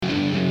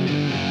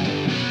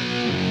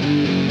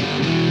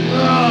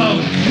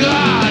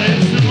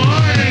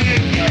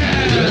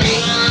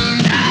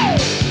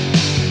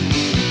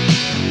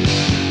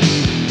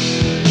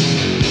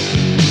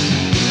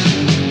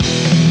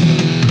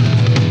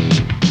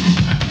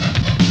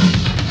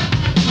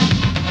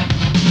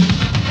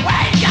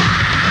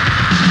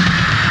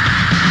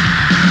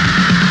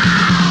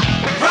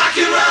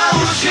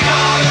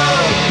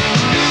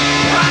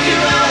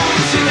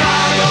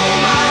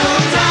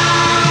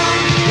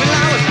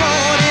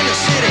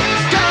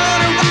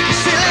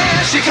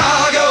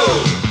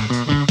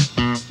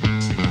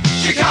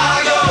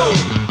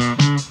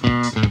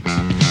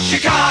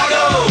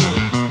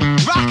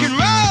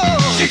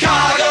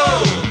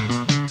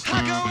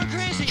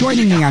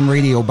Joining me on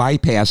Radio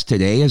Bypass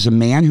today is a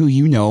man who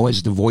you know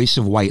as the voice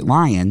of White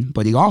Lion,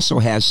 but he also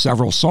has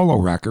several solo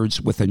records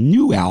with a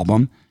new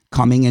album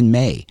coming in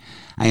May.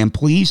 I am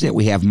pleased that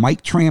we have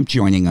Mike Tramp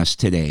joining us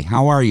today.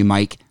 How are you,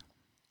 Mike?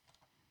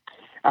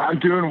 I'm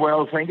doing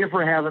well. Thank you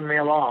for having me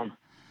along.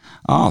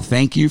 Oh,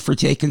 thank you for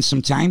taking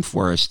some time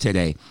for us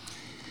today.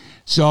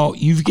 So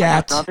you've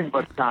got nothing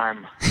but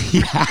time.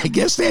 Yeah, I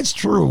guess that's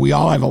true. We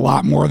all have a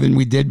lot more than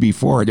we did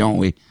before, don't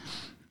we?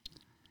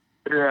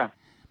 Yeah.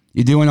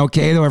 You doing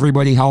okay though?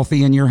 Everybody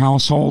healthy in your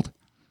household?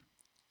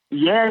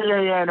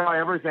 Yeah. No,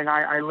 everything.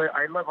 I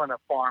live on a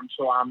farm,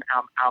 so I'm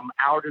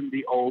out in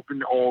the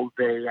open all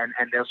day, and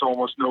there's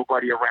almost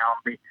nobody around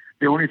me.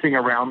 The only thing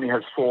around me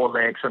has 4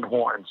 legs and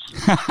horns.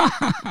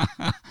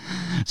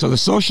 So the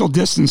social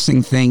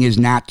distancing thing is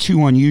not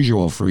too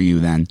unusual for you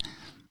then?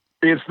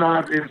 It's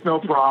not. It's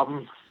no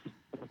problem.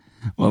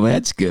 Well,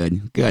 that's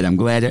good. Good. I'm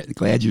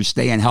glad you're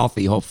staying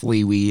healthy.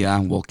 Hopefully we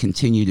will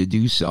continue to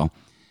do so.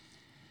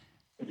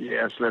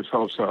 Yes, let's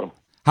hope so.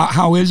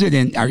 How is it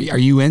are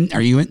you in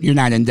you're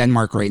not in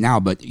Denmark right now,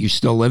 but you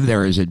still live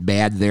there. Is it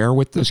bad there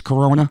with this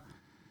corona?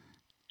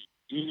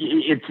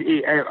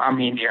 I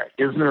mean,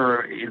 is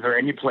there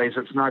any place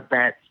that's not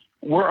bad?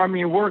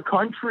 We're a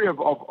country of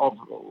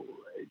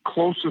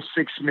close to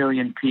 6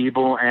 million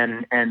people,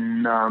 and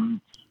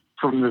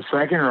from the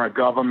second our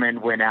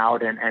government went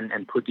out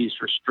and put these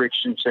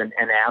restrictions and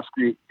asked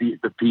the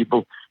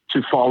people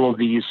to follow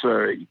these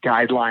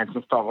guidelines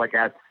and stuff like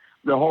that.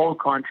 The whole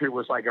country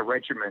was like a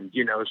regiment,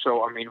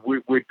 So I mean,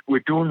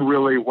 we're doing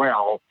really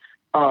well.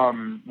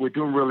 We're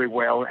doing really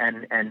well,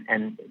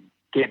 and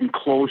getting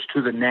close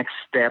to the next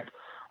step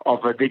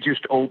of they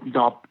just opened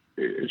up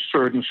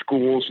certain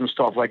schools and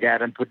stuff like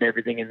that, and putting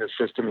everything in the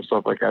system and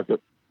stuff like that.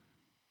 But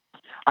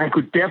I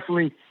could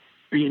definitely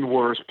be in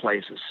worse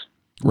places.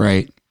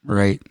 Right.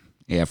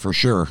 Yeah, for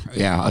sure.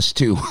 Yeah, us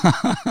too.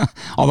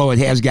 Although it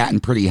has gotten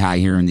pretty high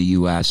here in the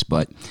U.S.,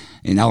 but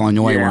in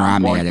Illinois, where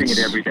I'm at, it's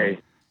it every day.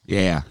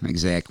 Yeah,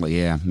 exactly.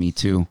 Yeah, me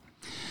too.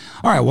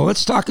 All right, well,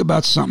 let's talk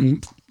about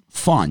something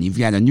fun. You've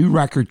got a new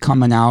record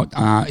coming out.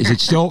 Is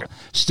it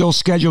still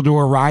scheduled to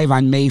arrive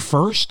on May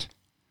 1st?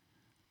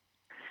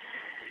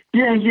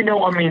 Yeah,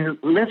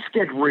 let's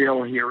get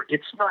real here.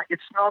 It's not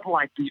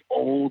like the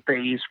old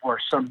days where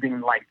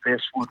something like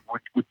this would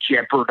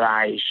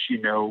jeopardize,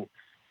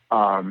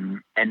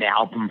 an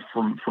album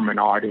from an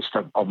artist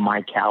of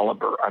my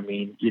caliber. I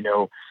mean,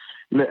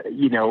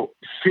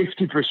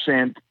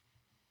 50%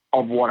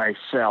 of what I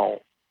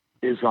sell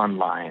is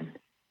online.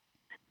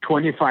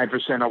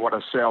 25% of what I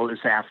sell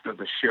is after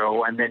the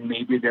show, and then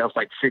maybe there's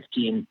like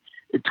 15,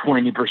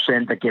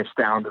 20% that gets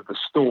down to the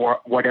store,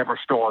 whatever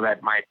store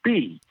that might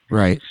be.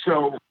 Right.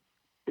 So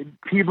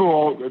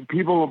people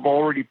have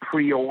already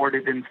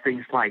pre-ordered and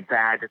things like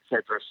that, et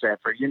cetera,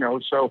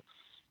 So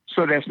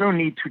there's no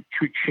need to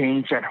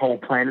change that whole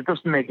plan. It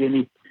doesn't make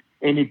any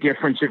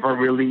difference if I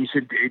release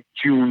it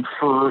June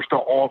 1st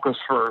or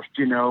August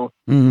 1st,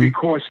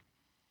 because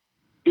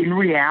in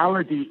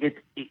reality,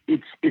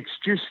 it's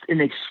just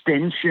an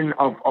extension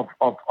of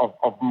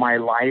my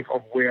life,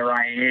 of where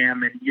I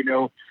am, and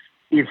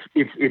if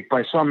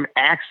by some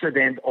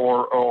accident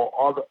or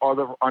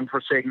other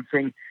unforeseen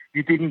thing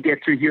you didn't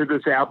get to hear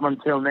this album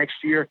until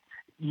next year,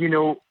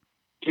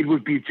 it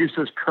would be just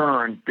as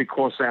current,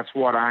 because that's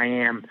what I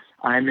am.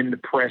 I'm in the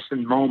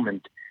present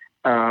moment,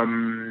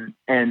 and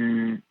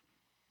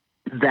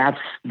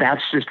that's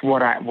just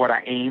what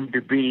I aim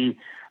to be.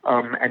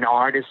 An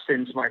artist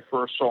since my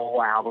first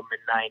solo album in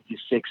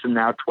 '96, and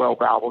now 12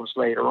 albums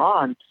later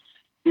on.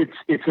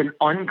 It's an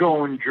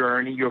ongoing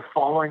journey. You're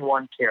following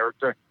one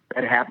character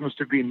that happens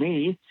to be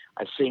me.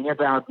 I sing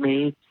about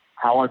me,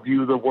 how I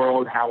view the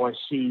world, how I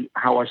see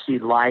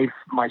life,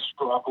 my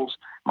struggles,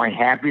 my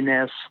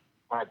happiness,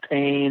 my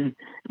pain,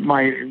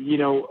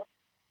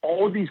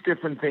 all these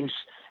different things.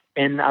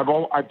 And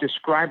I've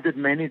described it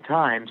many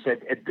times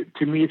that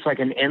to me it's like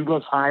an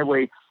endless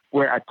highway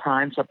where at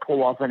times I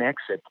pull off an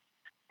exit,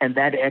 and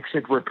that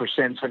exit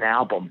represents an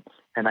album.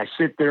 And I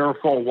sit there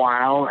for a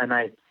while, and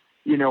I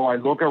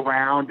look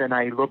around and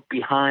I look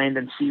behind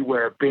and see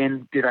where I've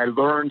been. Did I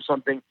learn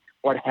something?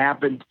 What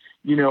happened?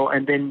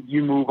 And then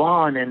you move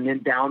on, and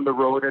then down the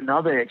road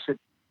another exit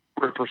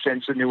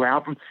represents a new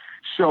album.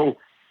 So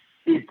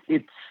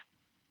it's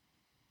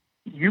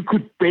you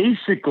could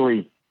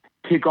basically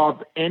pick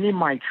up any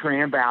Mike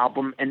Tramp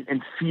album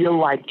and feel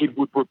like it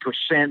would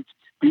represent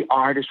the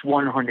artist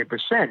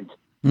 100%.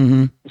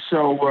 Mm-hmm.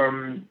 So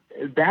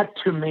that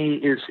to me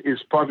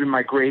is probably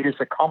my greatest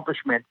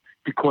accomplishment,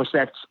 because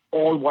that's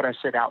all what I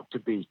set out to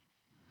be.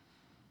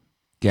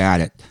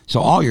 Got it. So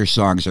all your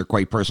songs are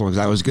quite personal,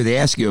 because I was going to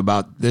ask you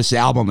about this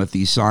album, if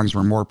these songs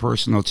were more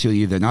personal to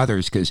you than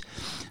others, because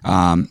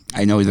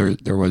I know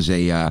there was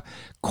a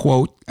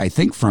quote, I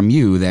think from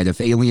you, that if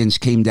aliens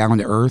came down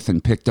to Earth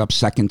and picked up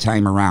Second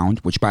Time Around,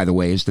 which by the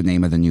way is the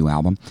name of the new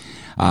album,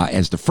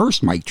 as the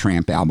first Mike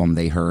Tramp album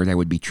they heard, I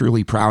would be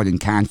truly proud and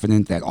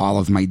confident that all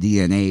of my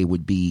DNA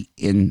would be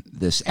in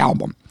this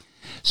album.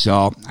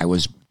 So I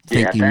was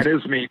thinking. Yeah, that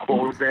is me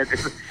quote.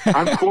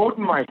 I'm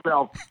quoting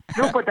myself.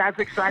 No, but that's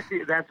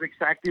exactly the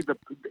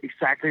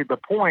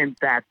point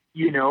that,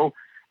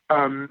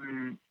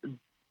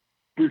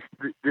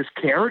 this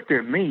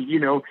character, me,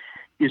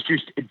 is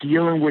just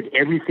dealing with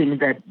everything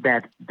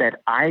that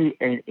I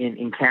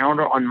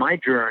encounter on my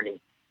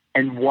journey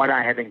and what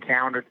I have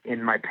encountered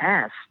in my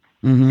past,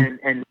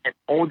 and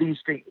all these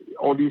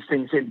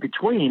things in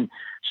between.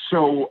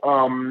 So,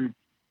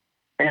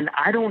 and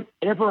I don't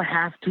ever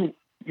have to,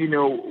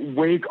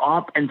 wake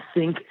up and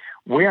think,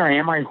 where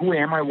am I? Who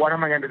am I? What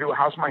am I going to do?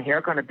 How's my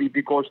hair going to be?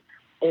 Because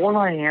all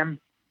I am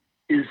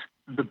is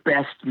the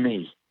best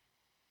me.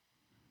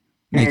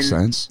 Makes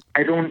sense.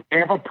 I don't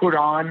ever put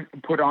on,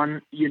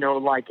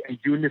 like a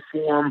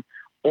uniform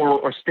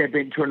or step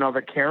into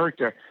another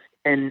character.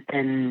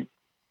 And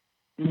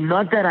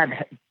not that I've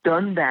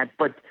done that,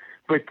 but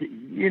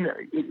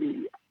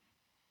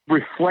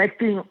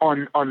reflecting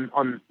on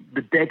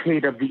the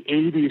decade of the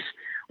 80s,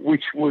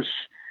 which was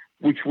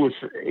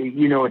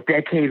a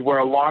decade where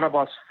a lot of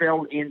us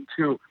fell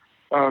into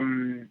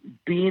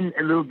being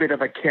a little bit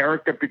of a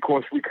character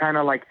because we kind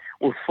of like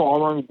were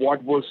following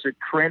what was the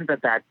trend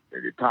at that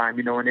time,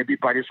 and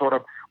everybody sort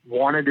of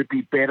wanted to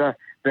be better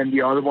than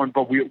the other one,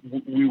 but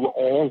we were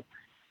all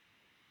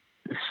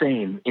the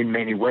same in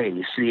many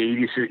ways. The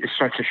 80s is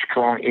such a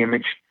strong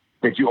image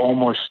that you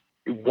almost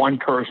one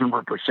person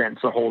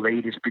represents the whole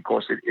 80s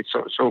because it's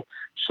so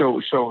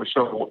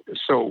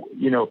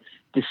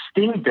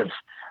distinctive.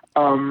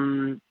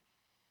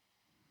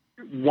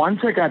 Once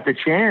I got the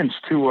chance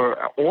to,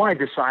 or I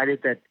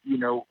decided that,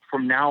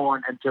 from now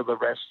on until the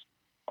rest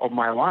of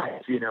my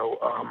life,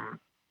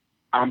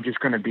 I'm just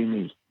going to be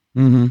me.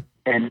 Mm-hmm.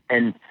 And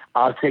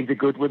I'll take the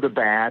good with the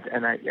bad.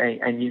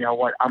 And you know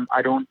what?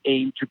 I don't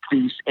aim to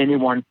please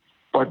anyone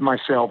but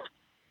myself.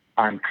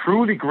 I'm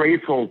truly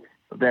grateful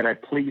that I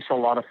please a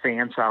lot of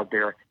fans out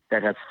there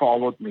that have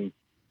followed me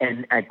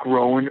and are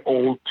growing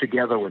old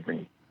together with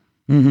me.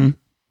 Mm-hmm.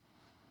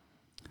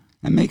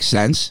 That makes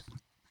sense.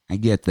 I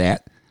get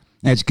that.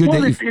 That's good.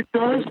 Well, it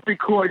does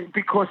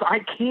because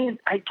I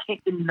can't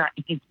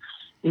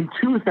in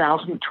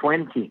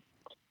 2020,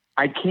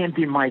 I can't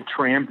be my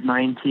Tramp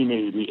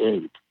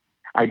 1988.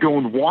 I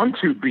don't want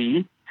to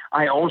be.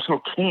 I also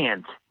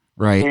can't.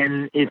 Right.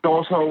 And it's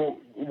also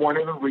one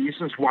of the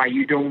reasons why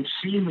you don't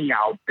see me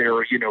out there,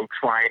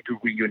 trying to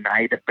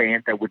reunite a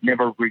band that would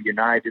never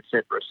reunite, et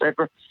cetera, et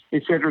cetera,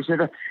 et cetera, et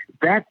cetera.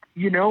 That,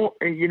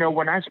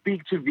 when I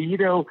speak to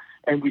Vito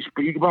and we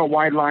speak about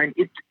White Line,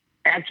 it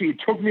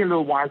took me a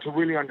little while to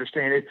really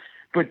understand it.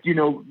 But,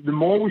 the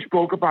more we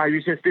spoke about it,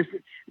 he says,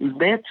 no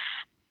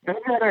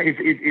matter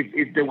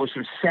if there was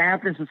some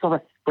sadness and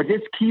stuff, but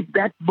let's keep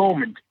that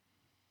moment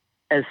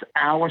as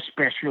our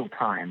special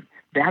time.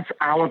 That's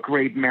our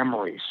great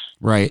memories.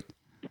 Right.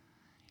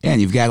 And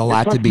you've got a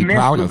lot to be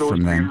proud of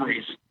from them.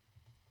 Memories.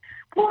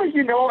 Well, I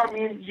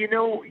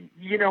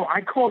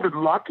called it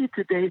lucky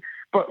today,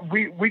 but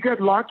we got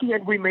lucky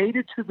and we made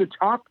it to the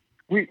top.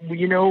 We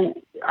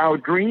our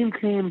dream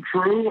came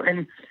true,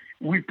 and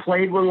we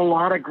played with a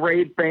lot of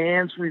great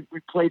bands. We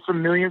played for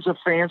millions of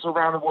fans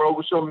around the world.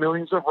 We sold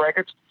millions of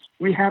records.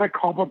 We had a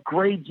couple of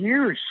great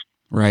years.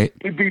 Right.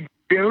 It'd be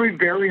very,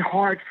 very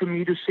hard for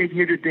me to sit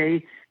here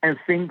today and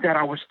think that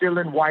I was still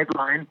in White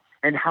Line,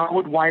 and how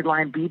would White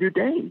Line be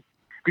today?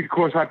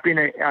 Because I've been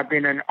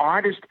an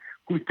artist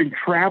who's been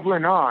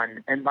traveling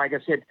on, and like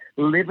I said,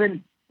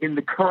 living in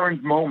the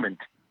current moment.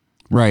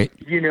 Right.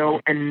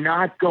 And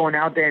not going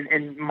out there.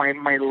 And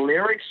my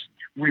lyrics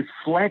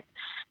reflects,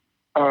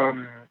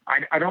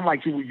 I don't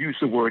like to use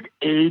the word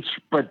age,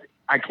 but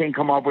I can't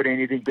come up with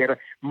anything better.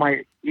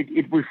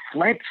 It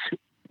reflects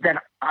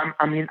that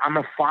I'm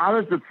a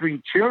father to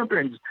 3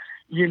 children.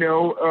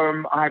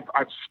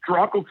 I've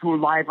struggled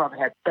through life. I've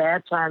had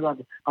bad times.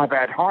 I've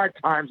had hard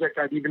times. I've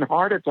had even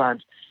harder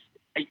times.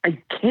 I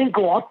can't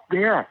go up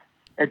there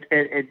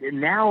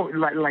and now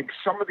like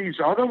some of these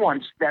other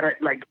ones that are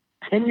like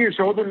 10 years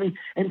older than me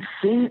and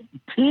sing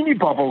teeny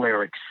bubble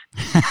lyrics.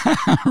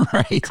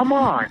 Right. Come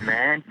on,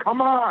 man.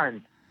 Come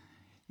on.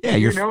 Yeah,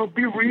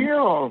 be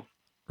real.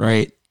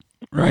 Right.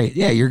 Right.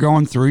 Yeah, you're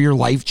going through your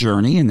life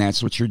journey, and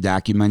that's what you're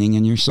documenting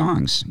in your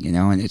songs,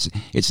 and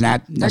it's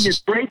not And it's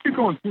great to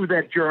go through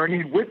that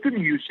journey with the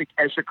music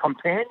as a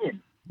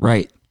companion.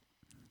 Right.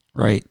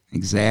 Right.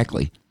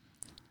 Exactly.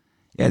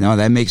 Yeah, no,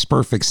 that makes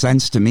perfect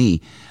sense to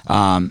me.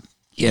 And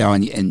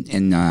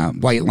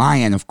White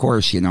Lion, of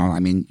course,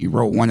 you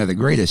wrote one of the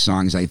greatest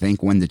songs, I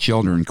think, When the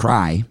Children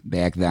Cry,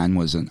 back then,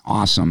 was an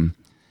awesome,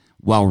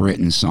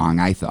 well-written song,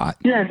 I thought.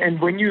 Yeah,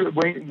 and when you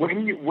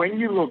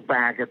look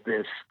back at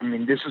this,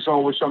 this is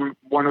always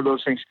one of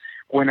those things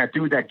when I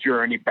do that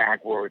journey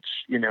backwards,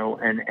 and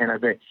I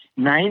say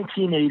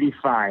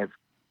 1985,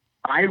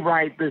 I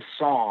write this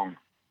song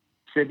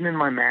sitting in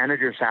my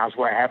manager's house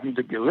where I happen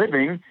to be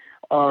living,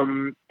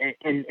 and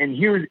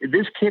here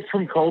this kid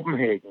from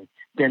Copenhagen,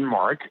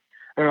 Denmark,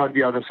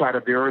 the other side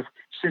of the earth,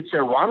 sits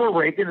there. Ronald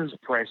Reagan is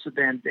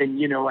president,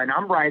 and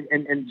I'm right.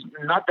 And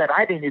not that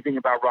I did anything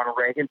about Ronald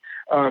Reagan.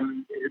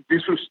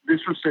 This was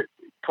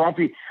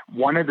probably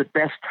one of the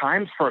best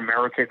times for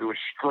America. It was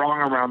strong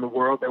around the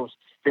world. There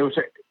was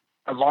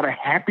a lot of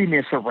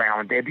happiness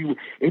around.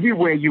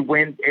 Everywhere you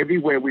went,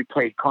 everywhere we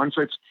played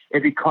concerts,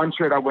 every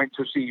concert I went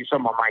to see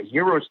some of my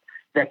heroes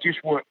that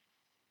just were,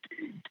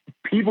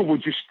 people were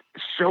just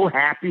so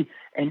happy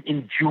and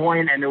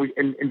enjoying, and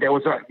there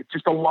was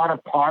just a lot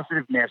of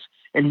positiveness.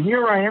 And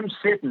here I am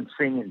sitting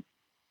singing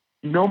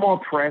 "No More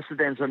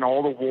Presidents and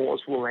All the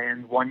Wars Will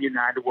End, One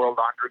United World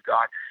Under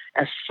God,"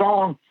 a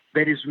song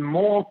that is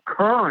more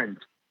current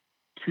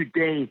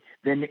today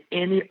than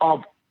any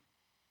of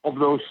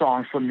those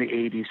songs from the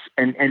 80s.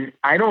 And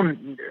I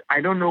don't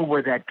know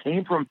where that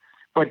came from,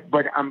 but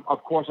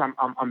of course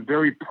I'm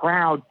very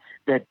proud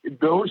that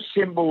those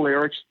simple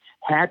lyrics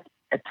had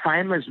a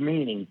timeless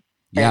meaning.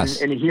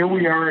 Yes. And here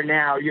we are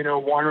now,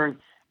 wondering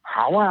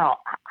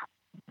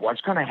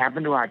what's going to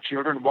happen to our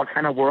children? What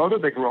kind of world are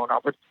they growing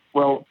up with?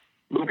 Well,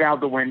 look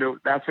out the window.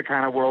 That's the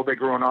kind of world they're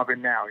growing up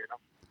in now,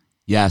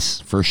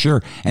 Yes, for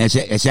sure. And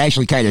it's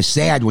actually kind of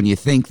sad when you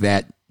think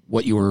that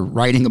what you were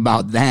writing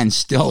about then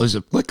still is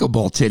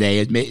applicable today.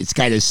 It's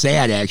kind of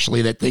sad,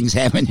 actually, that things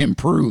haven't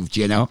improved,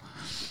 Yeah,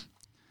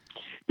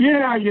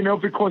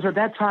 because at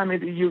that time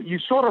you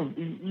sort of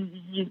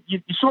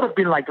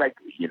been like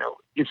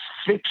it's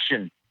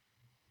fiction.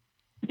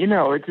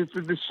 It's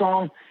the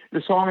song.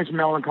 The song is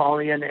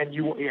melancholy, and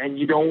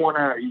you don't want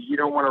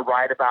to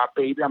write about,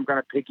 baby, I'm going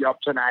to pick you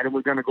up tonight, and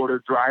we're going to go to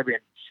the drive-in.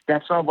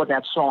 That's not what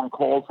that song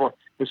called for.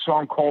 The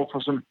song called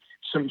for some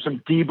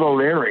deeper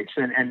lyrics,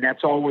 and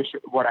that's always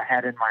what I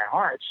had in my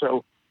heart.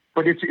 So,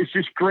 but it's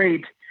just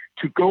great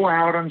to go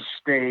out on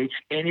stage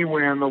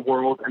anywhere in the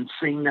world and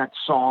sing that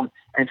song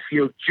and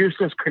feel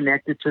just as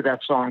connected to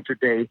that song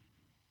today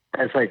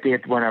as I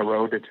did when I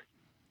wrote it.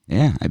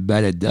 Yeah, I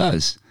bet it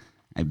does.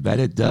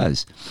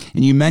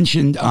 And you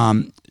mentioned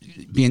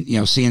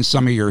seeing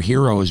some of your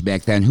heroes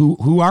back then.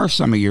 Who are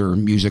some of your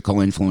musical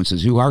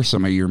influences? Who are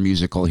some of your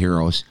musical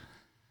heroes?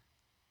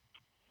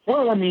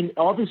 Well, I mean,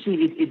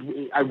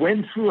 obviously, I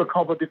went through a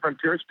couple of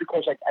different periods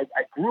because I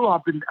grew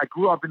up in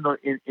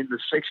the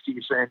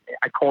 '60s, and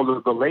I call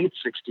it the late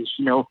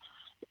 '60s,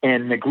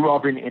 and I grew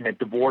up in a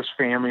divorced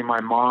family. My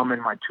mom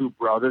and my two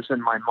brothers,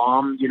 and my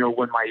mom,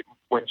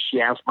 when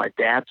she asked my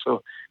dad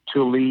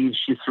to leave,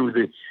 she threw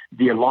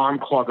the alarm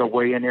clock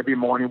away, and every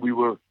morning we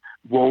were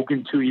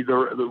woken to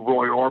either the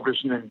Roy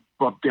Orbison and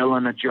Bob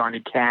Dylan or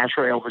Johnny Cash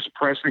or Elvis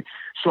Presley.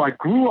 So I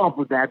grew up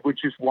with that,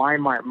 which is why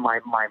my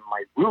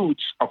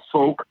roots are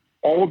folk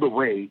all the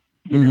way,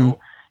 know.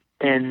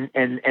 And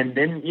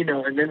then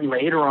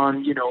later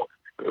on,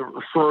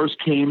 first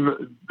came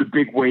the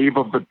big wave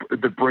of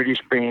the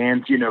British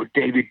bands,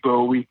 David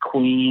Bowie,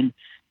 Queen,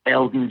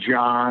 Elton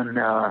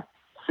John,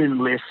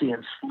 Thin Lizzy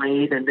and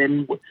Slade.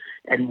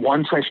 And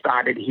once I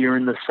started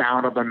hearing the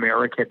sound of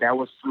America, that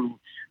was through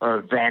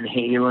Van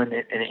Halen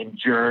and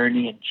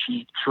Journey and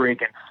Cheap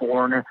Trick and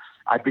Foreigner.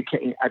 I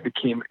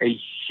became a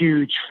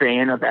huge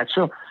fan of that.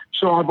 So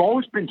I've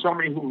always been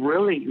somebody who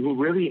really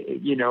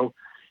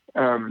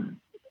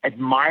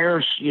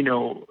admires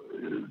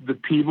the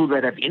people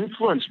that have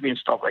influenced me and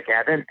stuff like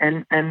that.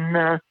 And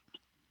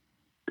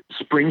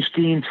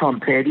Springsteen, Tom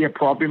Petty are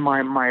probably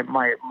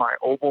my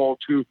overall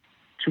two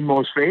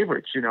most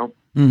favorites.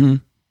 Mm-hmm.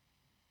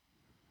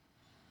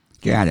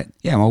 Got it.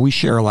 Yeah, well, we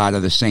share a lot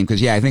of the same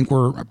because, I think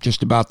we're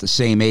just about the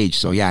same age.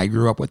 So, I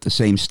grew up with the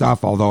same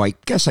stuff, although I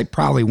guess I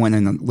probably went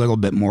in a little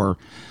bit more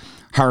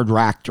hard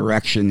rock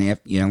direction.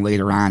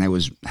 Later on I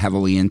was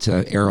heavily into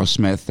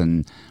Aerosmith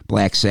and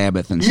Black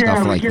Sabbath and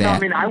stuff like that. I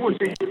mean, I was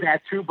into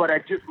that too, but I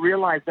just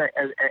realized that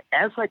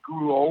as I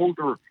grew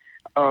older,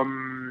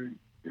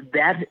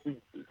 that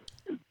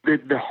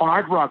the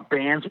hard rock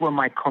bands were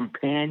my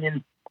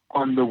companion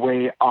on the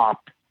way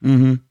up.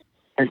 Mm-hmm.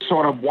 And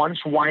sort of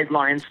once White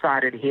Line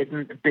started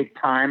hitting big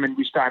time and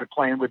we started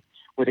playing with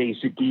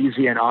AC/DC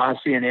and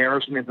Ozzy and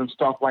Aerosmith and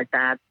stuff like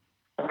that,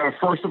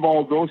 first of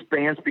all, those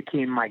bands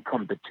became my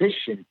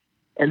competition.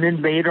 And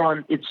then later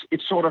on, it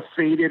sort of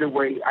faded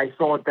away. I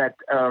thought that,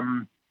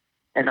 and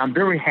I'm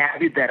very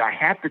happy that I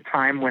had the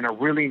time when I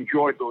really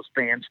enjoyed those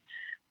bands.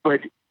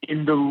 But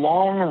in the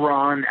long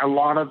run, a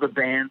lot of the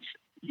bands,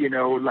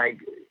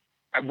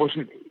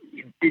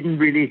 didn't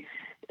really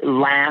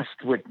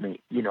last with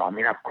me. I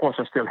mean, of course,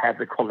 I still have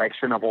the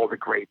collection of all the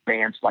great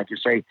bands, like you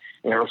say,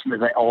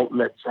 Aerosmith,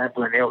 Led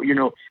Zeppelin,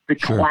 the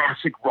Sure.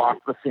 classic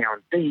rock, the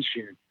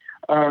foundation.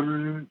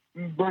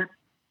 But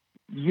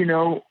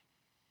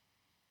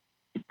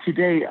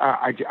today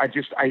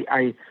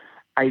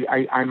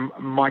I'm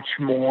much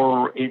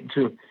more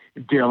into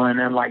Dylan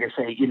and, like I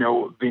say,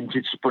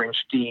 vintage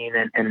Springsteen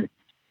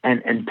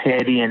and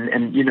Petty and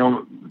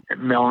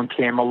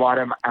Mellencamp, a lot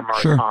of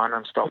Americana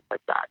and stuff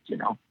like that.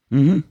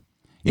 Mm-hmm.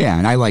 Yeah,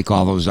 and I like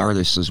all those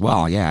artists as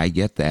well. Yeah, I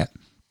get that.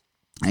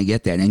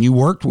 And you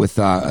worked with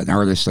an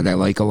artist that I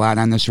like a lot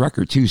on this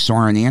record too.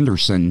 Soren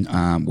Anderson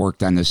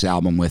worked on this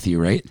album with you,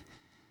 right?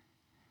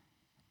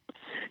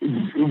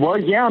 Well,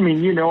 yeah. I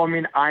mean,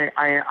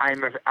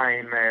 I'm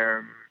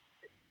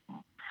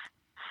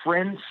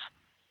friends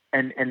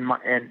and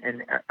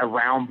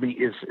around me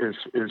is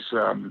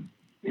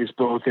is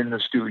both in the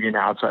studio and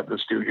outside the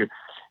studio.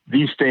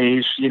 These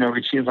days,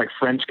 it seems like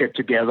friends get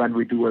together and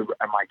we do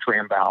my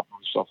Tramp album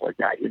and stuff like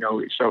that,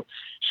 So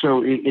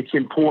it's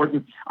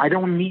important. I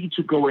don't need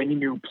to go any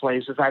new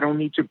places. I don't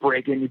need to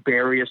break any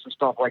barriers and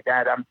stuff like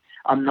that.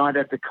 I'm not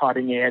at the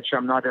cutting edge.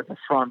 I'm not at the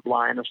front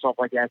line or stuff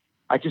like that.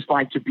 I just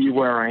like to be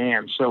where I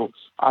am. So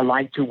I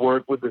like to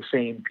work with the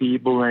same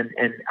people. And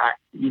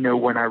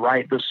when I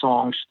write the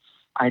songs,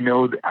 I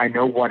know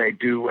what I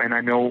do, and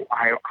I know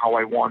how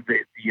I want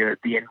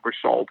the end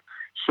result.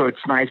 So it's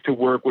nice to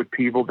work with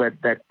people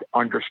that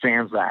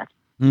understands that.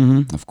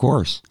 Mm-hmm, of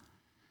course.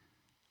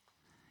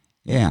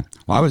 Yeah.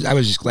 Well, I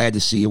was just glad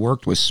to see you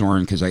worked with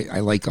Soren, because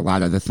I like a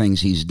lot of the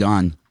things he's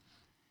done.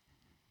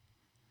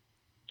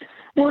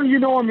 Well,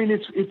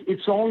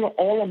 it's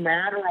all a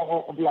matter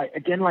of like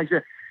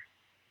that.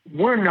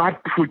 We're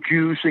not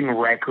producing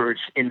records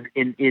in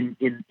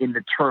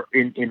the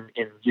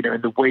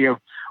way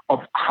of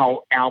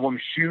how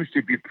albums used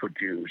to be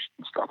produced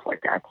and stuff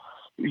like that.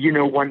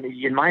 When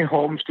in my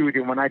home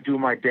studio, when I do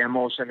my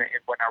demos and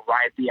when I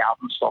write the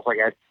album, stuff like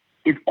that,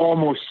 it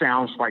almost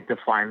sounds like the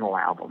final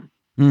album.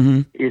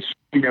 Mm-hmm. It's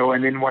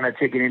and then when I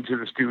take it into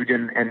the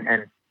studio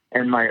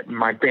and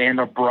my band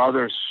of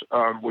brothers,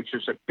 which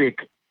is a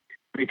big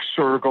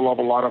circle of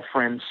a lot of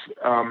friends,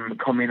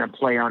 come in and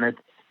play on it.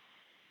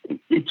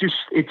 It just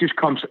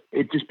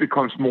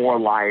becomes more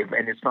alive,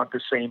 and it's not the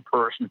same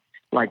person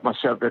like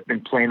myself that's been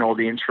playing all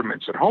the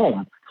instruments at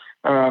home.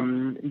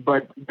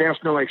 But there's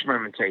no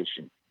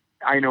experimentation.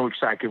 I know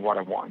exactly what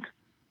I want.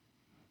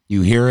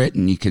 You hear it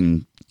and you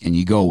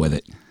go with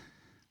it.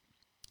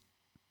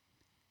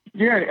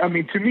 Yeah, I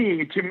mean, to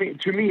me,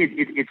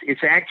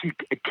 it's actually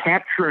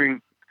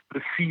capturing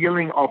the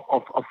feeling of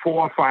 4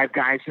 or 5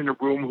 guys in a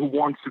room who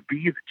wants to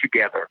be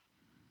together.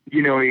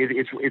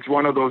 It's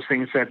one of those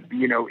things that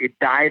it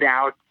died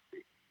out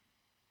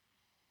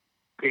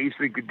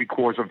basically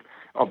because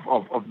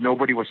of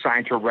nobody was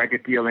signed to a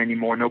record deal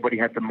anymore. Nobody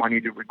had the money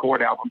to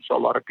record albums, so a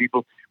lot of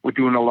people were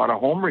doing a lot of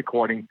home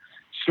recording.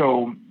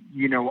 So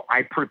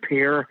I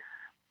prepare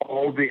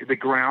all the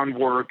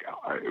groundwork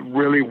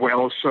really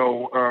well,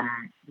 so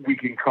we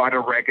can cut a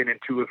record in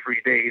 2 or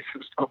 3 days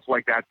and stuff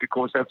like that,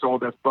 because that's all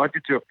that's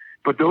budgeted to.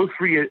 But those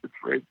 3 or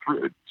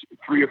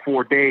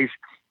 4 days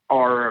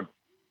are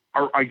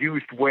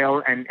used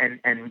well,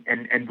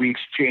 and we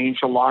exchange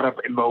a lot of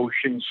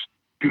emotions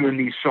doing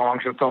these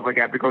songs and stuff like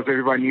that, because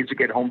everybody needs to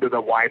get home to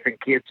their wife and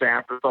kids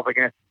after, stuff like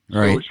that.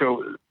 Right.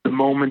 So the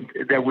moment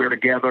that we're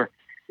together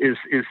is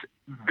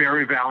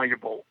very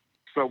valuable.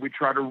 So we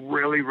try to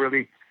really,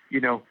 really,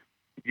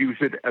 use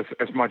it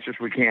as much as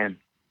we can.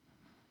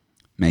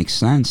 Makes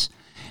sense.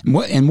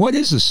 And what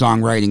is the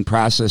songwriting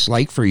process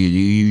like for you? Do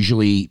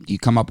you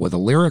come up with a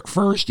lyric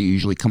first? Do you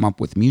usually come up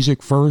with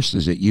music first?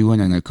 Is it you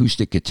and an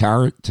acoustic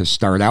guitar to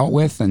start out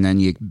with, and then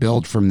you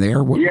build from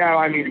there? Yeah,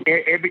 I mean,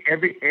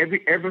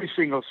 every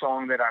single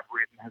song that I've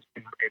written has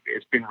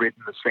been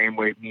written the same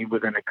way, me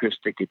with an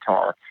acoustic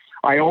guitar.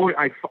 I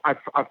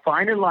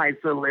finalize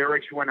the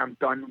lyrics when I'm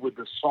done with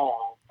the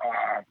song.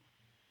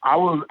 I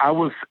will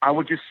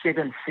just sit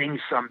and sing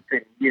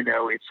something,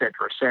 et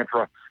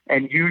cetera,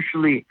 and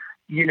usually,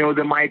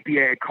 there might be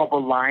a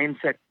couple lines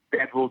that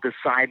will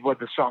decide what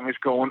the song is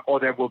going, or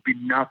there will be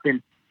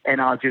nothing,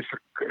 and I'll just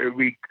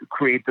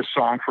recreate the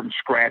song from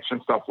scratch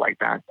and stuff like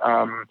that.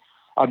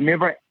 I've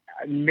never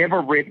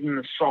written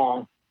a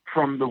song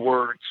from the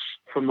words,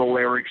 from the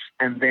lyrics,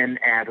 and then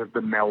added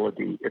the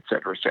melody, et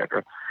cetera.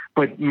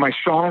 But my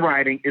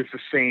songwriting is the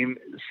same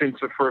since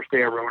the first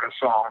day I wrote a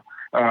song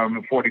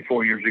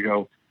 44 years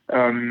ago.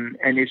 And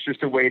it's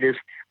just the way it is.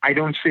 I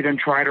don't sit and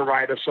try to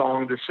write a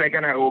song. The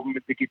second I open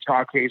the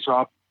guitar case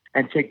up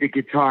and take the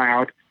guitar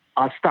out,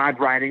 I'll start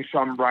writing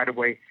something right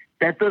away.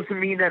 That doesn't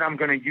mean that I'm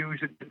going to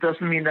use it. It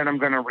doesn't mean that I'm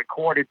going to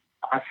record it.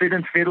 I sit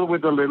and fiddle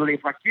with a little.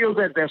 If I feel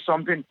that there's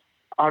something,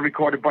 I'll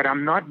record it. But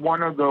I'm not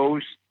one of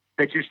those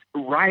that just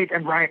write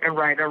and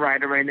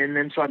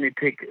then suddenly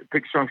pick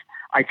songs.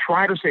 I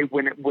try to say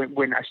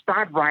when I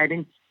start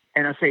writing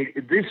and I say,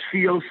 this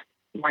feels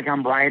like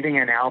I'm writing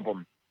an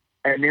album.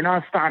 And then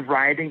I'll start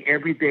writing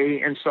every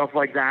day and stuff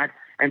like that.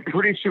 And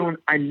pretty soon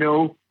I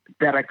know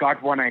that I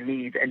got what I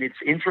need. And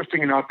it's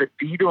interesting enough that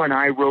Vito and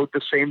I wrote the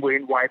same way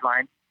in White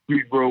Line.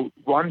 We wrote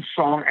one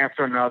song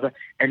after another.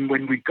 And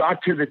when we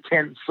got to the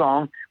 10th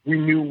song, we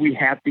knew we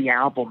had the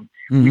album.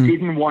 Mm-hmm. We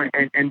didn't want,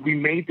 and we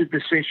made the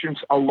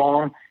decisions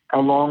along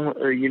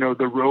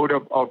the road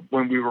of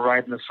when we were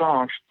writing the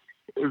songs,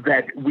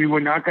 that we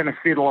were not going to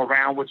fiddle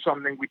around with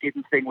something we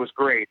didn't think was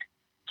great.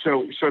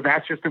 So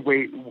that's just the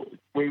way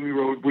we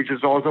wrote, which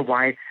is also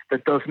why there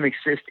doesn't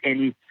exist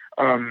any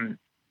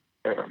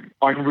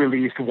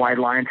unreleased White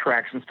Line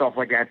tracks and stuff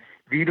like that.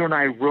 Vito and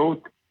I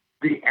wrote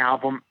the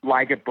album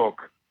like a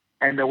book,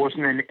 and there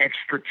wasn't an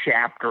extra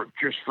chapter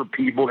just for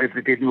people. If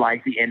they didn't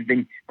like the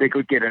ending, they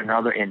could get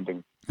another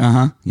ending.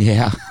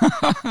 Yeah.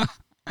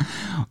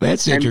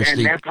 That's interesting.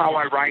 And that's how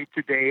I write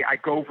today. I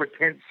go for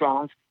 10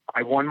 songs.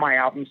 I want my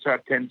albums to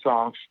have 10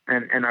 songs,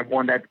 and I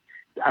want that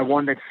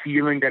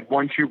feeling that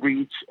once you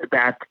reach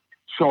that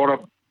sort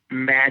of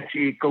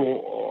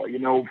magical,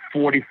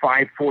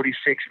 45,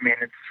 46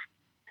 minutes,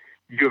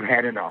 you've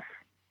had enough.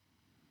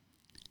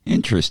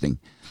 Interesting.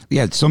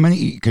 Yeah, so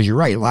many, because you're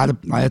right. A lot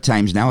of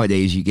times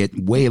nowadays you get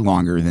way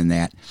longer than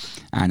that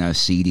on a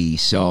CD.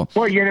 So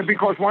well,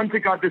 because once you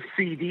got the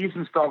CDs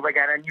and stuff like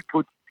that, and you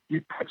put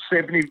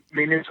 70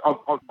 minutes of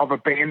a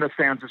band that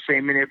sounds the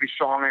same in every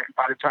song, and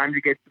by the time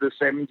you get to the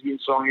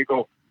 17th song, you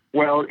go,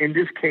 well, in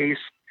this case,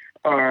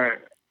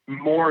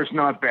 more is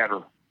not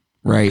better.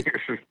 Right.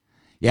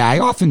 Yeah, I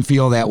often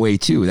feel that way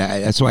too.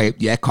 That's why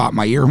that caught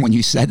my ear when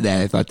you said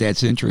that. I thought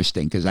that's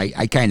interesting because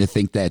I kind of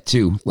think that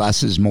too.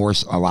 Less is more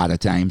a lot of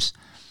times.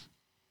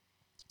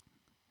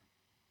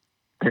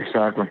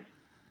 Exactly.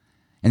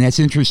 And that's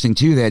interesting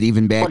too, that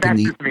even back in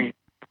the... Just me.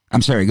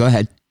 I'm sorry, go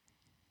ahead.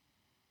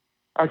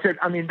 I said,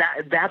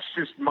 that's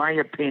just my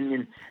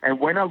opinion. And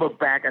when I look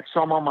back at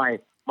some of my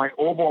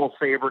overall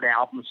favorite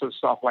albums and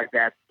stuff like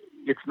that,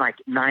 it's like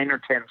 9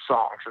 or 10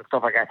 songs and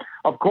stuff like that.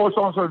 Of course,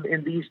 also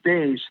in these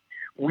days,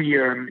 we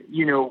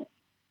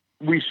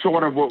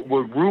sort of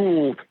were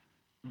ruled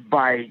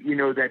by,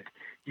 that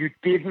you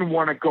didn't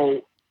want to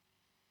go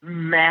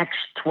max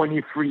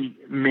 23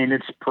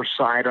 minutes per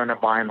side on a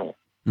vinyl.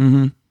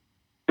 Mm-hmm.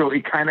 So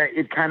it kind of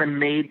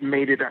made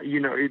it,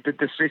 the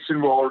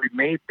decision was already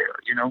made there,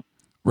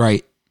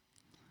 Right.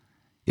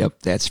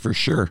 Yep, that's for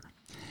sure.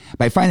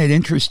 But I find it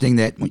interesting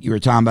that what you were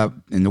talking about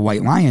in the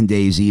White Lion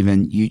days,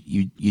 even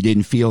you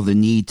didn't feel the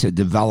need to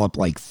develop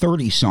like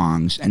 30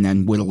 songs and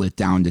then whittle it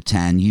down to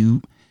 10.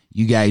 You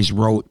guys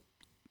wrote,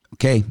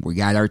 okay, we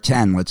got our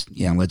 10. Let's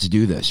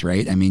do this,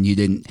 right? I mean, you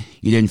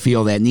didn't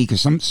feel that need,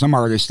 because some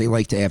artists, they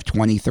like to have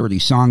 20, 30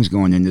 songs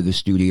going into the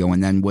studio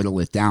and then whittle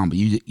it down, but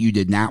you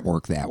did not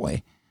work that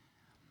way.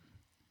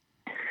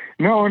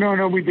 No,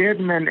 we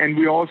didn't, and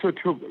we also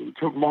took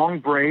long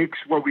breaks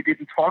where we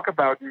didn't talk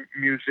about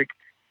music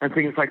and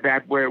things like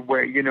that. Where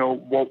what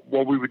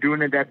we were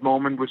doing at that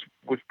moment was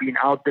being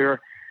out there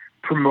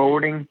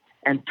promoting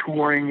and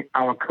touring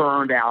our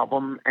current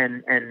album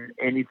and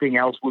anything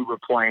else we were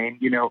playing,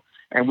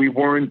 and we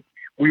weren't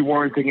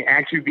thinking.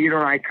 Actually, Vito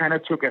and I kind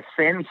of took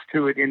offense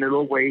to it in a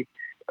little way,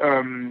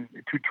 to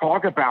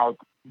talk about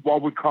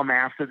what would come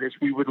after this.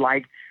 We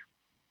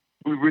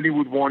really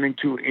would wanting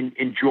to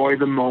enjoy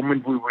the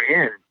moment we were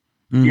in.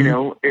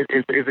 Mm-hmm.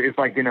 It's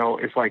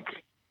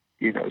like,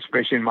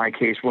 especially in my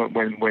case, when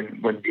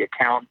the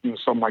accountant and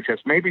something like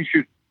this, maybe you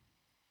should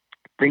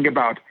think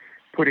about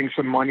putting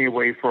some money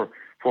away for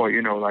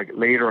like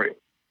later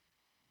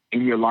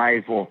in your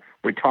life or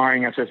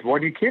retiring. I says,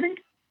 what, are you kidding?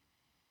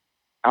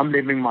 I'm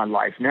living my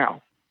life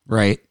now.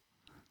 Right.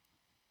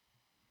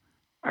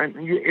 And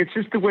it's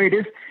just the way it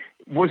is.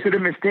 Was it a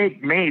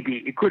mistake?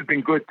 Maybe. It could have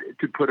been good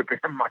to put a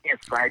bit of money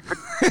aside, but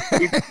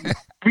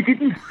we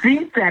didn't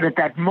think that at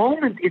that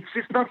moment. It's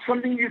just not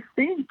something you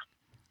think.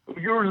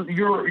 You're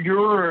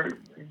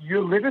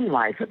living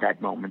life at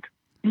that moment,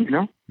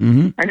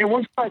 Mm-hmm. And it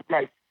wasn't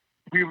like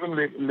we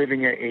were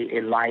living a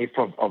life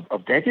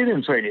of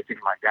decadence or anything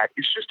like that.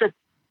 It's just that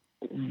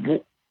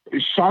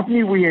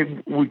suddenly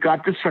we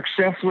got the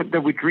success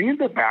that we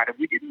dreamed about, and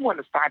we didn't want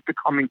to start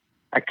becoming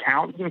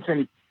accountants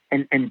and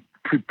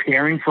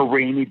preparing for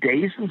rainy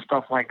days and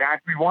stuff like that.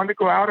 We wanted to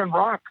go out and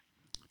rock.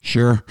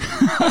 Sure.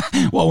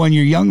 Well, when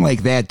you're young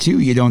like that too,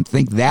 you don't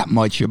think that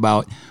much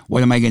about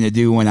what am I going to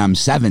do when I'm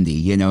 70.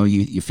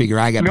 You figure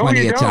I got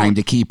plenty of time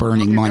to keep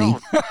earning money.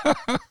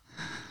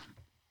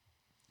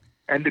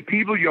 And the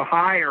people you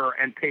hire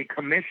and pay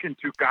commission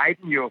to guide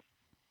you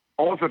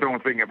also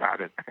don't think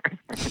about it.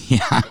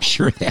 Yeah, I'm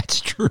sure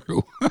that's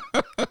true.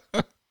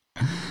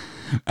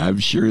 I'm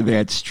sure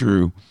that's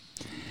true.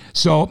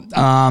 So,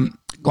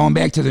 going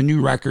back to the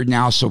new record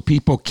now, so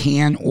people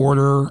can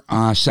order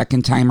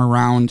second time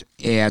around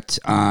at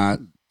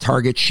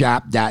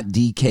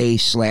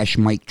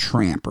targetshop.dk/Mike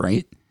Tramp,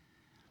 right?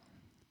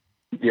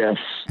 Yes.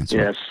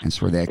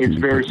 That's where that can it's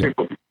be. Very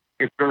simple.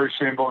 It's very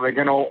simple. They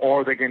can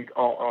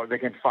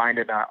find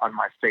it on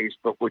my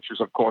Facebook, which is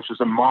of course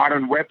a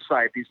modern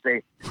website these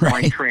days.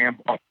 Right. Mike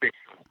Tramp official.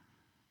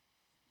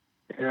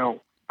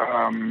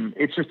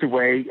 It's just a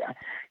way.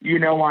 You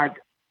know what?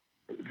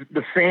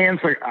 The fans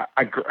are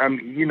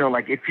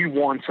like if you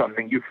want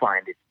something, you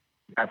find it.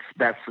 That's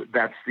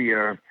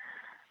the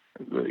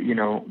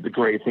the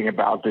great thing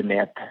about the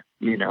net.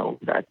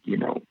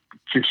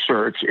 Just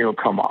search, it'll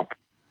come up.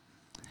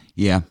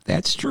 Yeah,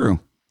 that's true.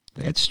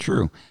 That's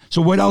true.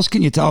 So what else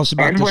can you tell us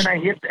about this? When I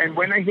hit the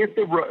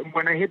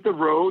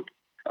road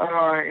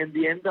in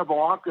the end of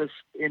August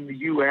in the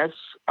U.S.,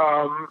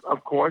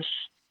 of course,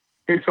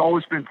 it's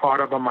always been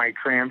part of my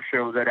Tramp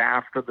show that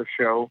after the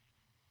show,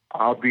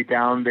 I'll be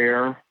down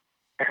there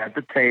at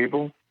the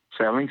table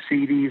selling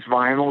CDs,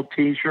 vinyl,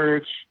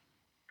 T-shirts,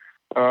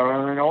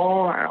 and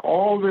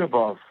all the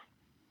above.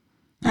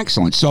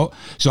 Excellent. So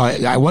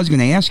I was going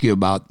to ask you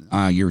about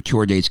your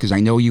tour dates because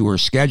I know you were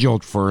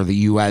scheduled for the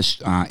U.S.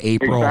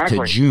 April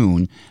to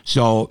June.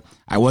 So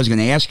I was going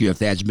to ask you if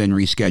that's been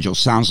rescheduled.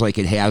 Sounds like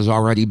it has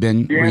already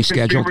been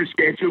rescheduled. It's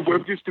been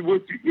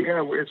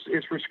rescheduled.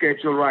 It's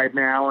rescheduled right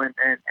now and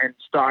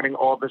starting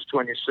August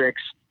 26th.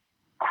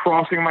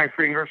 Crossing my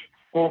fingers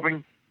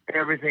hoping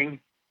everything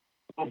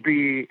will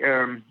be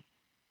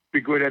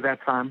good at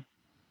that time.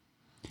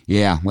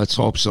 Yeah, let's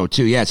hope so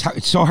too. Yeah,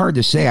 it's so hard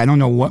to say. I don't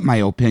know what my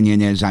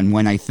opinion is on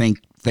when I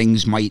think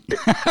things might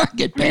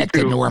get back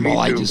to normal.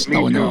 I just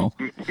don't know.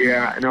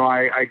 Yeah, no,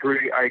 I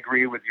agree. I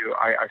agree with you.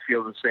 I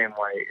feel the same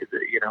way.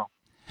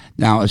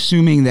 Now,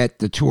 assuming that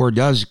the tour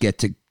does get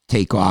to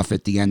take off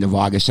at the end of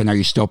August, and are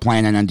you still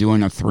planning on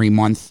doing a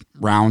 3-month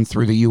round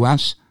through the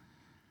U.S.?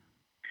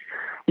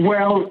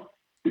 Well,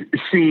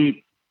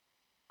 see,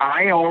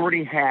 I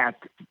already had,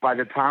 by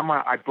the time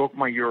I booked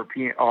my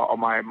European or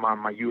my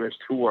U.S.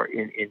 tour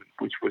in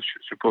which was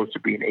supposed to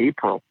be in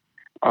April,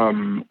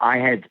 I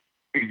had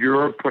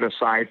Europe put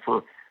aside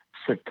for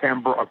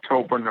September,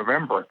 October,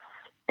 November,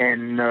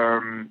 and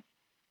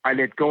I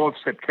let go of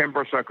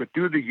September so I could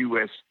do the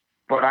U.S.,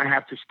 but I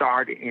have to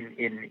start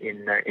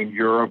in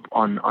Europe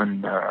on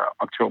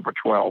October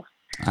 12th.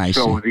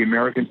 So the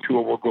American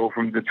tour will go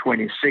from the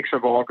 26th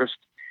of August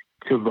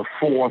to the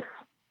 4th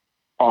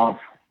of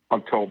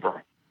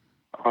October.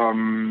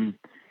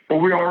 But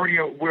we're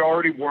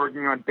already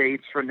working on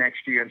dates for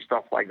next year and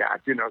stuff like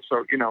that. So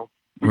we're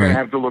gonna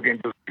have to look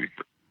into the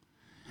future.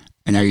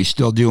 And are you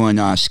still doing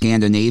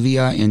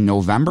Scandinavia in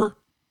November?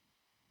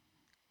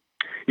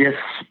 Yes.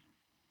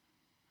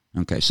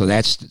 Okay, so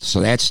that's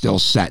still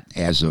set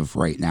as of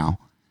right now.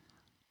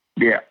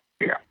 Yeah.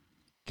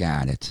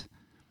 Got it.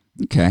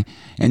 Okay,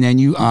 and then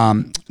you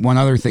one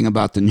other thing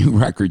about the new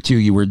record too.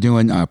 You were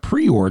doing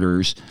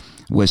pre-orders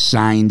with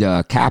signed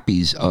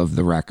copies of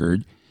the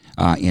record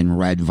in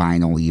red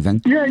vinyl,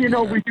 even. Yeah,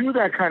 we do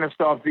that kind of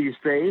stuff these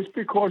days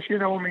because we're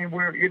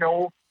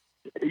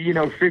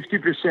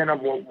 50%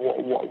 of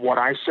what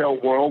I sell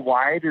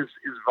worldwide is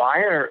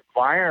via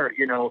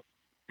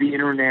the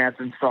internet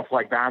and stuff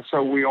like that.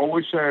 So we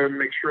always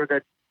make sure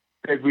that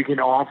we can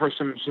offer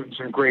some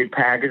great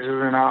packages,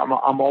 and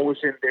I'm always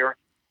in there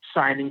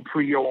signing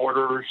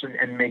pre-orders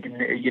and making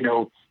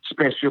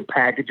special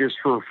packages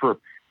for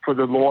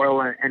the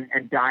loyal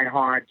and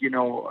diehard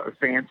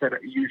fans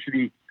that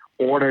usually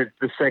order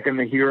the second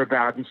they hear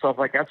about and stuff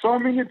like that. So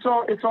it's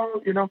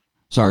all.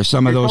 So are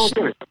some of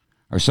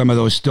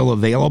those still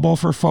available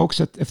for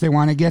folks if they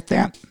want to get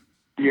that?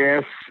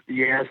 Yes,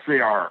 they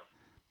are.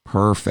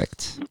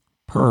 Perfect.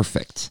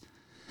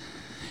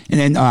 And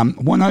then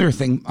one other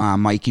thing,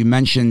 Mike, you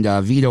mentioned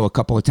Vito a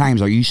couple of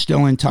times. Are you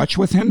still in touch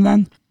with him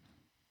then?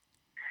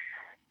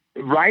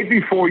 Right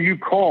before you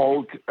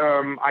called,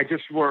 I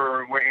just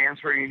were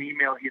answering an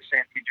email he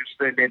sent. He just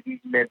said that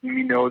he let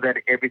me know that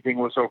everything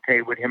was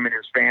okay with him and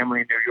his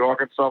family in New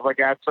York and stuff like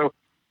that. So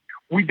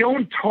we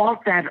don't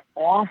talk that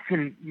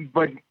often,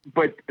 but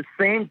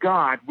thank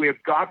God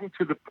we've gotten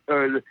to the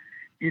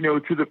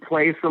to the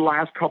place the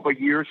last couple of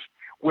years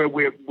where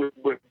we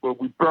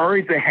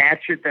buried the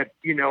hatchet that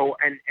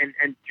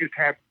and just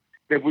have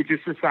that we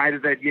just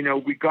decided that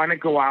we're gonna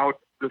go out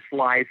this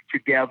life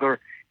together.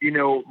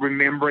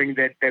 Remembering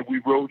that we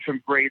wrote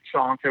some great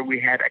songs and we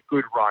had a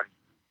good run.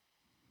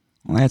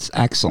 Well, that's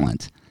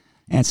excellent.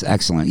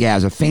 Yeah,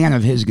 as a fan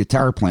of his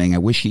guitar playing, I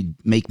wish he'd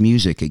make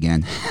music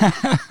again.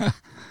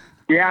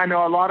 Yeah, I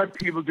know a lot of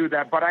people do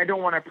that, but I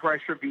don't want to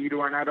pressure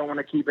Vito, and I don't want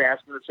to keep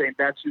asking the same.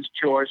 That's his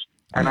choice,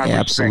 and I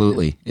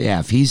absolutely. Yeah,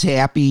 if he's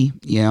happy,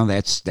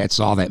 that's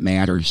all that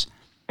matters.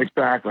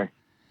 Exactly.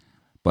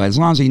 But as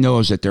long as he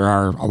knows that there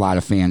are a lot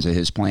of fans of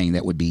his playing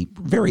that would be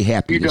very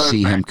happy to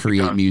see him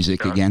create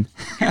music again.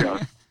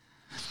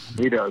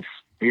 He does.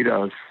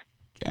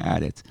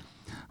 Got it.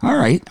 All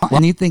right.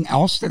 Anything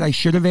else that I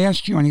should have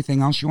asked you?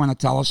 Anything else you want to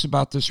tell us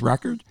about this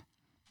record?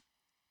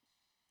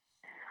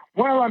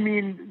 Well, I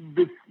mean,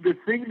 the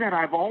thing that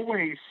I've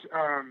always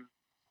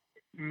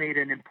made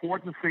an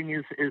important thing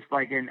is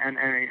like, and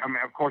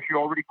of course you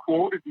already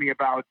quoted me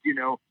about,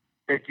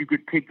 that you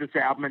could pick this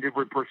album and it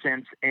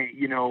represents,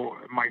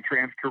 my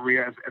Tramp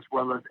career as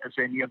well as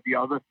any of the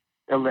other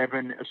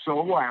 11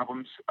 solo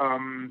albums.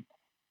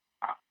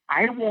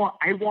 I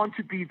want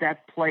to be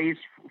that place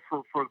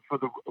for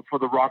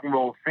the rock and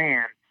roll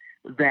fan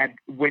that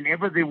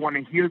whenever they want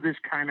to hear this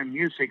kind of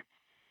music,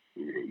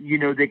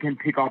 they can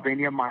pick up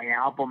any of my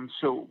albums.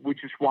 So,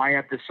 which is why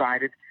I've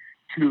decided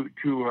to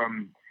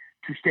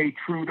stay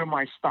true to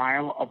my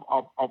style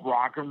of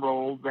rock and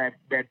roll. That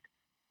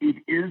it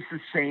is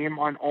the same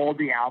on all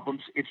the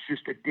albums. It's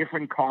just a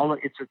different color.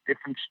 It's a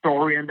different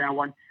story on that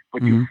one.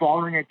 But you're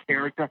following a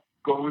character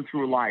going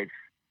through life.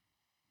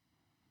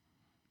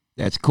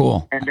 That's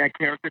cool. And that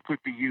character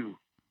could be you.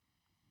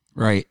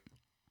 Right.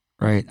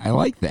 I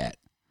like that.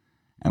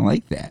 Well,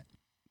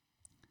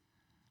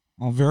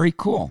 very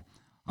cool.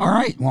 All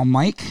right. Well,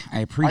 Mike,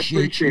 I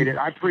appreciate it.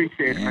 I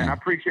appreciate it, man. I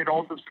appreciate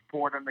all the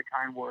support and the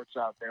kind words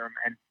out there.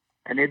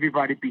 And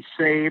everybody be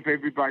safe.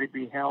 Everybody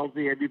be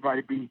healthy.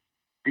 Everybody be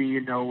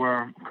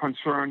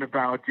concerned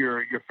about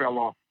your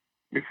fellow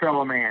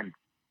man.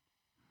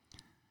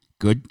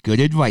 Good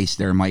advice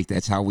there, Mike.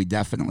 That's how we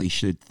definitely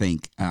should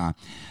think.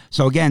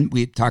 So again,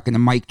 we're talking to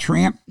Mike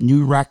Tramp.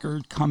 New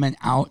record coming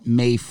out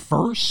May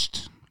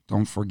 1st.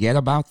 Don't forget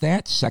about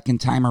that.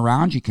 Second time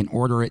around, you can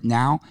order it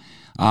now.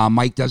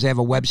 Mike does have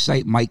a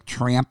website,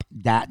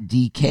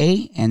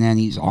 miketramp.dk, and then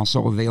he's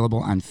also available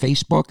on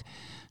Facebook.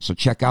 So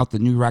check out the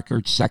new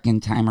record,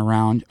 Second Time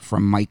Around,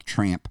 from Mike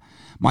Tramp.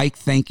 Mike,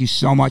 thank you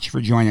so much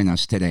for joining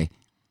us today.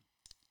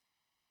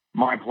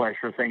 My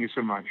pleasure. Thank you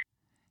so much.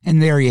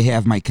 And there you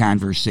have my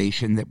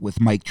conversation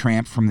with Mike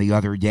Tramp from the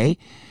other day.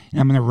 And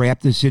I'm going to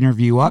wrap this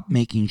interview up,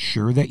 making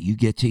sure that you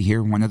get to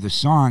hear one of the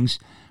songs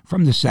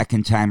from the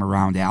Second Time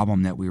Around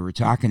album that we were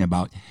talking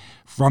about.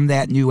 From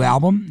that new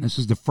album, this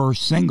is the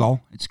first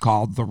single. It's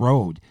called The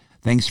Road.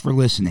 Thanks for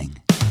listening.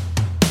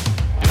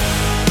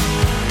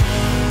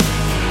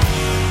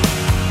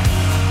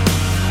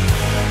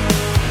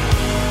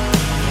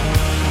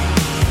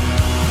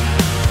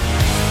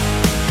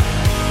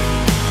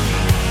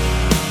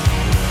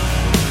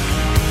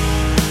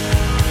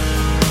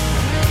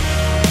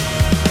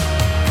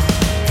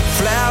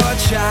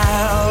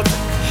 Child,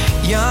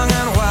 young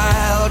and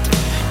wild,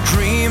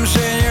 dreams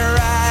in your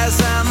eyes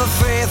and the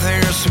faith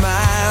in your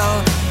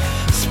smile.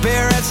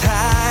 Spirits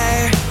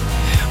high,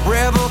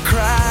 rebel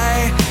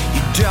cry.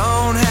 You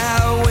don't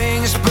have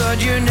wings,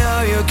 but you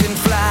know you can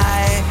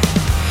fly.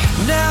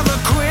 Never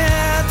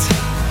quit,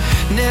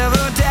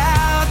 never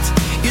doubt.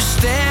 You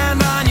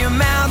stand on your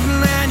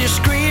mountain and you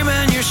scream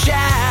and you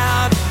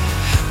shout.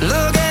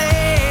 Look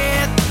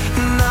ahead,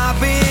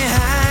 not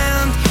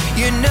behind.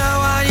 You know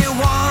what you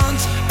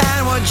want,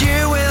 what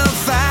you will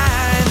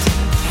find.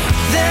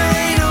 There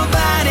ain't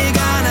nobody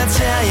gonna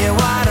tell you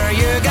what are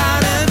you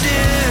gonna do.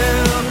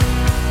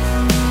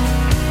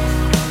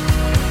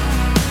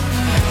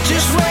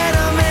 Just wait.